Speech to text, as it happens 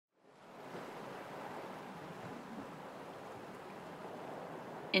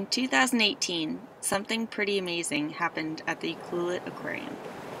In 2018, something pretty amazing happened at the Ucluelet Aquarium.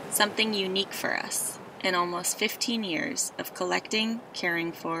 Something unique for us in almost 15 years of collecting,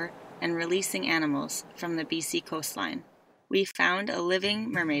 caring for, and releasing animals from the BC coastline. We found a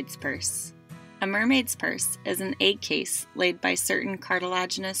living mermaid's purse. A mermaid's purse is an egg case laid by certain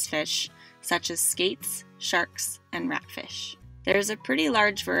cartilaginous fish such as skates, sharks, and ratfish. There is a pretty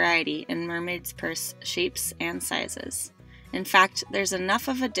large variety in mermaid's purse shapes and sizes. In fact, there's enough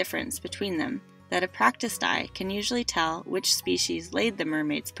of a difference between them that a practiced eye can usually tell which species laid the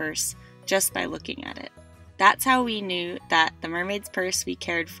mermaid's purse just by looking at it. That's how we knew that the mermaid's purse we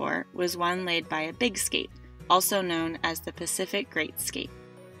cared for was one laid by a big skate, also known as the Pacific Great Skate.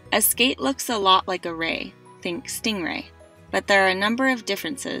 A skate looks a lot like a ray, think stingray, but there are a number of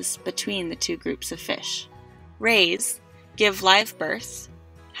differences between the two groups of fish. Rays give live birth,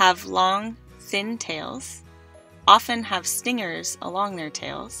 have long, thin tails, often have stingers along their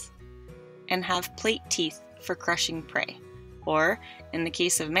tails, and have plate teeth for crushing prey, or, in the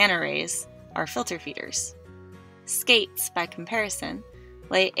case of manta rays, are filter feeders. Skates, by comparison,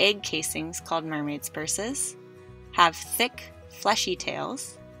 lay egg casings called mermaid's purses, have thick, fleshy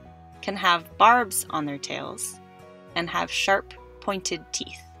tails, can have barbs on their tails, and have sharp, pointed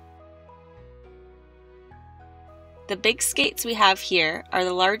teeth. The big skates we have here are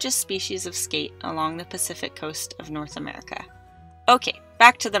the largest species of skate along the Pacific coast of North America. Okay,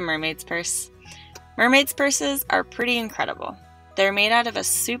 back to the mermaid's purse. Mermaid's purses are pretty incredible. They're made out of a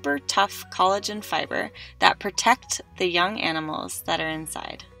super tough collagen fiber that protect the young animals that are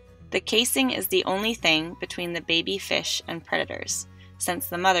inside. The casing is the only thing between the baby fish and predators, since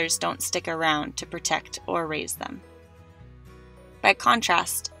the mothers don't stick around to protect or raise them. By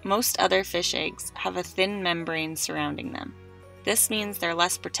contrast, most other fish eggs have a thin membrane surrounding them. This means they're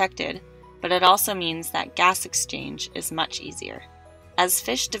less protected, but it also means that gas exchange is much easier. As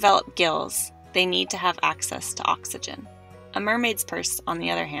fish develop gills, they need to have access to oxygen. A mermaid's purse, on the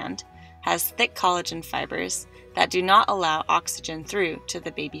other hand, has thick collagen fibers that do not allow oxygen through to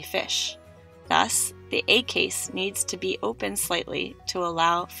the baby fish. Thus, the egg case needs to be open slightly to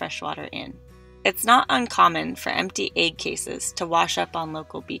allow fresh water in. It's not uncommon for empty egg cases to wash up on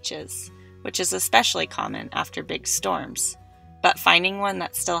local beaches, which is especially common after big storms, but finding one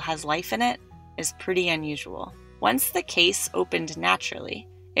that still has life in it is pretty unusual. Once the case opened naturally,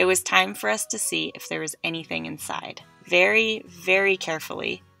 it was time for us to see if there was anything inside. Very, very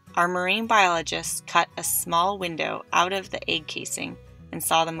carefully, our marine biologists cut a small window out of the egg casing and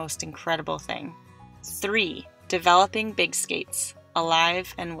saw the most incredible thing. 3 developing big skates,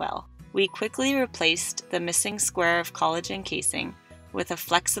 alive and well. We quickly replaced the missing square of collagen casing with a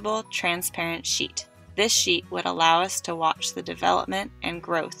flexible, transparent sheet. This sheet would allow us to watch the development and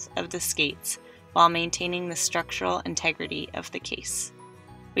growth of the skates while maintaining the structural integrity of the case.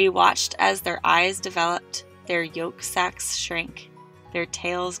 We watched as their eyes developed, their yolk sacs shrank, their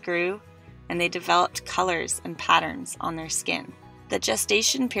tails grew, and they developed colors and patterns on their skin. The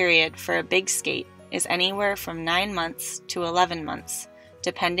gestation period for a big skate is anywhere from 9 months to 11 months,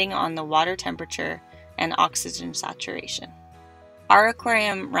 depending on the water temperature and oxygen saturation. Our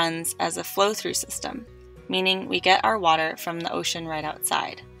aquarium runs as a flow-through system, meaning we get our water from the ocean right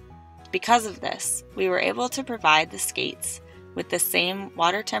outside. Because of this, we were able to provide the skates with the same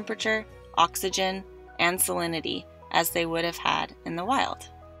water temperature, oxygen, and salinity as they would have had in the wild.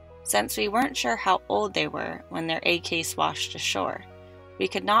 Since we weren't sure how old they were when their egg case washed ashore, we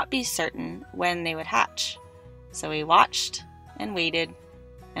could not be certain when they would hatch. So we watched and waited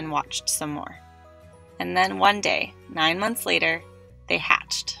and watched some more. And then one day, 9 months later, they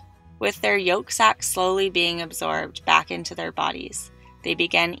hatched. With their yolk sacs slowly being absorbed back into their bodies, they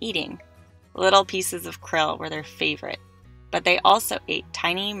began eating. Little pieces of krill were their favorite, but they also ate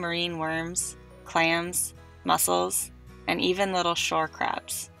tiny marine worms, clams, mussels, and even little shore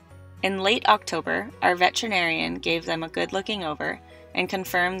crabs. In late October, our veterinarian gave them a good looking over and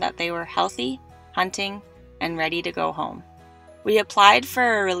confirmed that they were healthy, hunting, and ready to go home. We applied for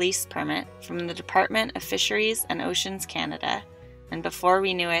a release permit from the Department of Fisheries and Oceans Canada, and before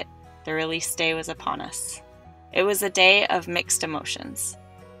we knew it, the release day was upon us. It was a day of mixed emotions.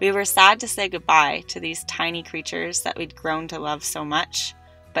 We were sad to say goodbye to these tiny creatures that we'd grown to love so much,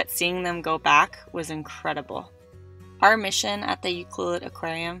 but seeing them go back was incredible. Our mission at the Ucluelet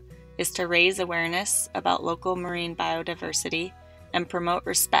Aquarium is to raise awareness about local marine biodiversity and promote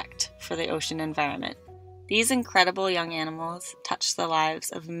respect for the ocean environment. These incredible young animals touch the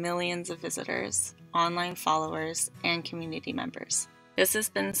lives of millions of visitors, online followers, and community members. This has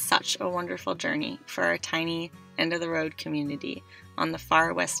been such a wonderful journey for our tiny, end-of-the-road community on the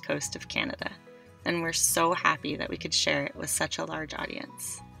far west coast of Canada. and we're so happy that we could share it with such a large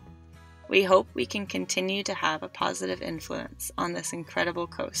audience. We hope we can continue to have a positive influence on this incredible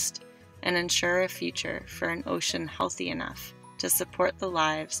coast and ensure a future for an ocean healthy enough to support the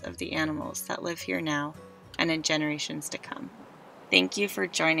lives of the animals that live here now and in generations to come. Thank you for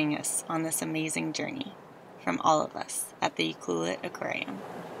joining us on this amazing journey from all of us at the Ucluelet Aquarium.